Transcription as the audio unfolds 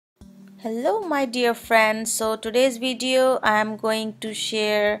Hello my dear friends. So today's video I am going to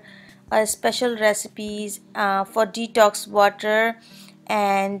share a special recipes for detox water,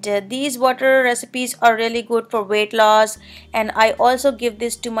 and these water recipes are really good for weight loss. And I also give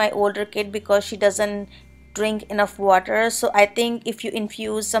this to my older kid because she doesn't drink enough water. So I think if you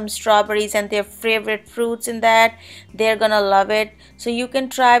infuse some strawberries and their favorite fruits in that, they're gonna love it. So you can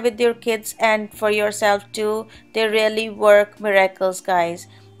try with your kids and for yourself too. They really work miracles, guys.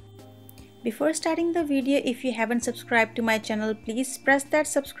 Before starting the video, if you haven't subscribed to my channel, please press that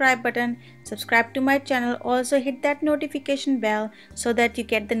subscribe button, subscribe to my channel, also hit that notification bell so that you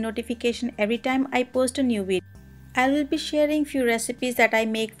get the notification every time I post a new video. I will be sharing few recipes that I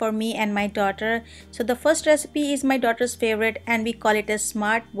make for me and my daughter. So the first recipe is my daughter's favorite and we call it a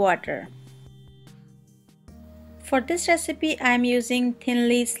smart water. For this recipe, I am using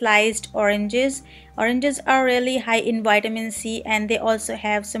thinly sliced oranges. Oranges are really high in vitamin C and they also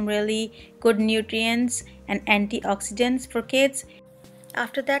have some really good nutrients and antioxidants for kids.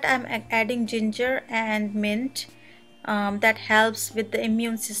 After that, I'm adding ginger and mint. That helps with the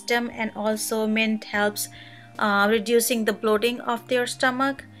immune system, and also mint helps reducing the bloating of their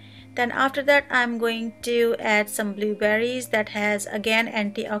stomach. Then after that, I'm going to add some blueberries that has again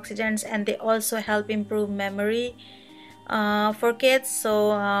antioxidants, and they also help improve memory for kids.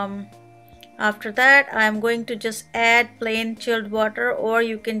 So after that, I'm going to just add plain chilled water, or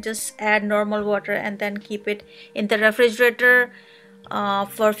you can just add normal water and then keep it in the refrigerator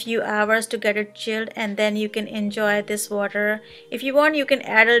for a few hours to get it chilled, and then you can enjoy this water. If you want, you can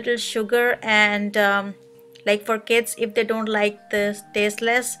add a little sugar, and like for kids, if they don't like the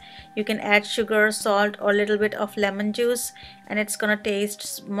tasteless, you can add sugar, salt, or a little bit of lemon juice, and it's gonna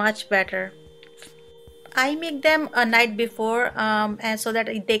taste much better. I make them a night before and so that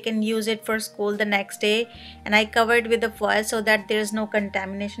they can use it for school the next day, and I cover it with the foil so that there is no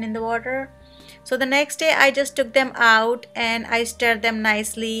contamination in the water. So the next day I just took them out and I stirred them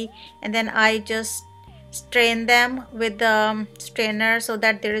nicely, and then I just strain them with the strainer so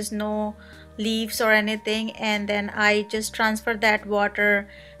that there is no leaves or anything, and then I just transfer that water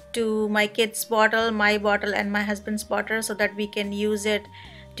to my kids' bottle, my bottle, and my husband's bottle so that we can use it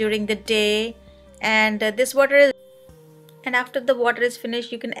during the day. And this water is, and after the water is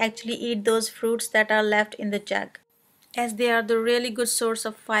finished, you can actually eat those fruits that are left in the jug, as they are the really good source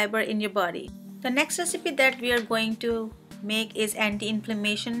of fiber in your body. The next recipe that we are going to make is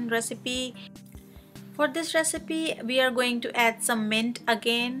anti-inflammation recipe. For this recipe, we are going to add some mint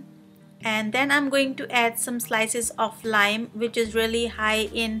again, and then I'm going to add some slices of lime, which is really high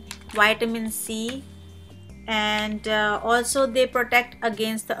in vitamin C, and also they protect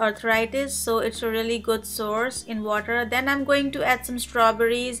against the arthritis, so it's a really good source in water. Then I'm going to add some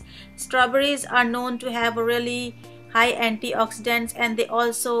strawberries. Strawberries are known to have a really high antioxidants, and they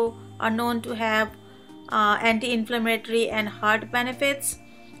also are known to have anti-inflammatory and heart benefits.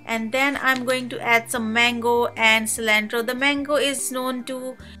 And then I'm going to add some mango and cilantro. The mango is known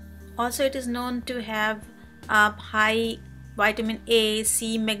to it is known to have high vitamin A,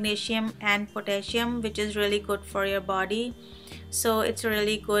 C, magnesium, and potassium, which is really good for your body. So it's a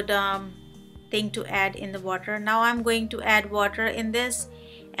really good thing to add in the water. Now I'm going to add water in this,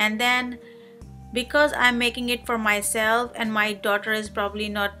 and then because I'm making it for myself and my daughter is probably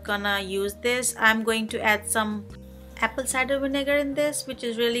not gonna use this, I'm going to add some apple cider vinegar in this, which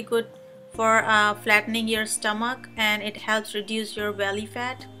is really good for flattening your stomach, and it helps reduce your belly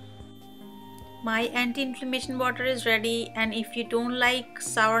fat. My anti-inflammation water is ready, and if you don't like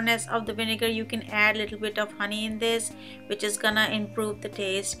sourness of the vinegar, you can add a little bit of honey in this, which is gonna improve the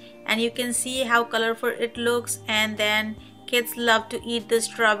taste. And you can see how colorful it looks, and then kids love to eat the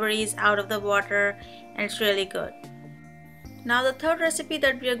strawberries out of the water, and it's really good. Now the third recipe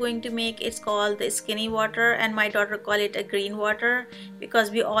that we are going to make is called the skinny water, and my daughter call it a green water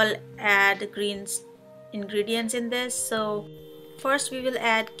because we all add green ingredients in this. So first we will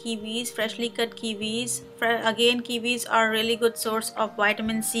add kiwis, freshly cut kiwis. Again, kiwis are a really good source of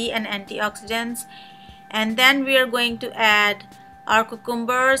vitamin C and antioxidants. And then we are going to add our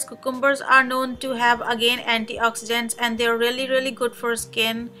cucumbers. Cucumbers are known to have again antioxidants, and they're really good for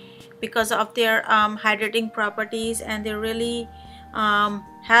skin because of their hydrating properties, and they really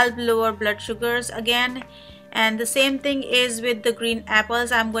help lower blood sugars again. And the same thing is with the green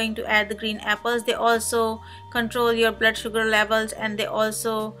apples. I'm going to add the green apples. They also control your blood sugar levels, and they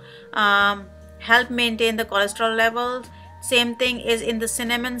also help maintain the cholesterol levels. Same thing is in the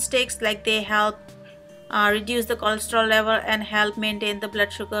cinnamon sticks, like they help reduce the cholesterol level and help maintain the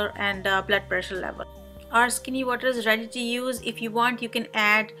blood sugar and blood pressure level. Our skinny water is ready to use. If you want, you can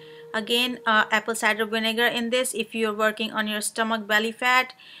add again apple cider vinegar in this if you're working on your stomach belly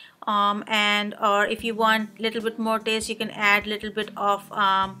fat, and or if you want a little bit more taste, you can add a little bit of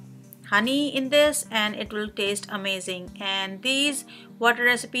honey in this and it will taste amazing. And these water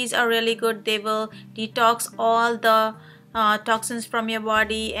recipes are really good. They will detox all the toxins from your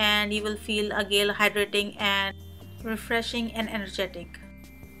body and you will feel again hydrating and refreshing and energetic.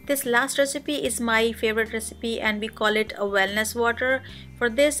 This last recipe is my favorite recipe and we call it a wellness water. For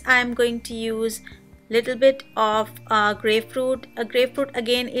this I am going to use little bit of grapefruit. A grapefruit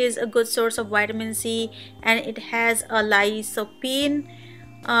again is a good source of vitamin C and it has a lycopene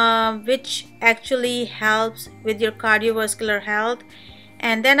which actually helps with your cardiovascular health.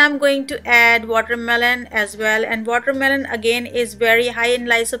 And then I'm going to add watermelon as well, and watermelon again is very high in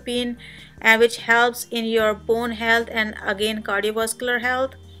lycopene which helps in your bone health and again cardiovascular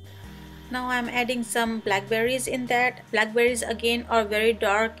health. Now I'm adding some blackberries in that. Blackberries again are very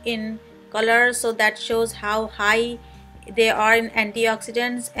dark in color, so that shows how high they are in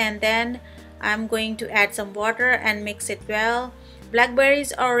antioxidants. And then I'm going to add some water and mix it well.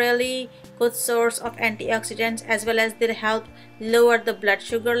 Blackberries are really good source of antioxidants as well as they help lower the blood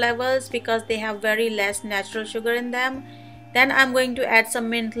sugar levels because they have very less natural sugar in them. Then I'm going to add some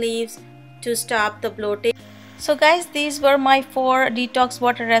mint leaves to stop the bloating. So guys, these were my 4 detox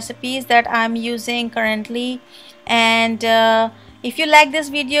water recipes that I'm using currently. And if you like this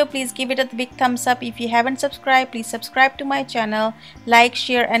video, please give it a big thumbs up. If you haven't subscribed, please subscribe to my channel. Like,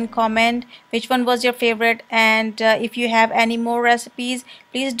 share and comment which one was your favorite. And if you have any more recipes,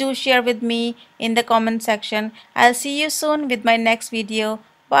 please do share with me in the comment section. I'll see you soon with my next video.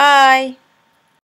 Bye.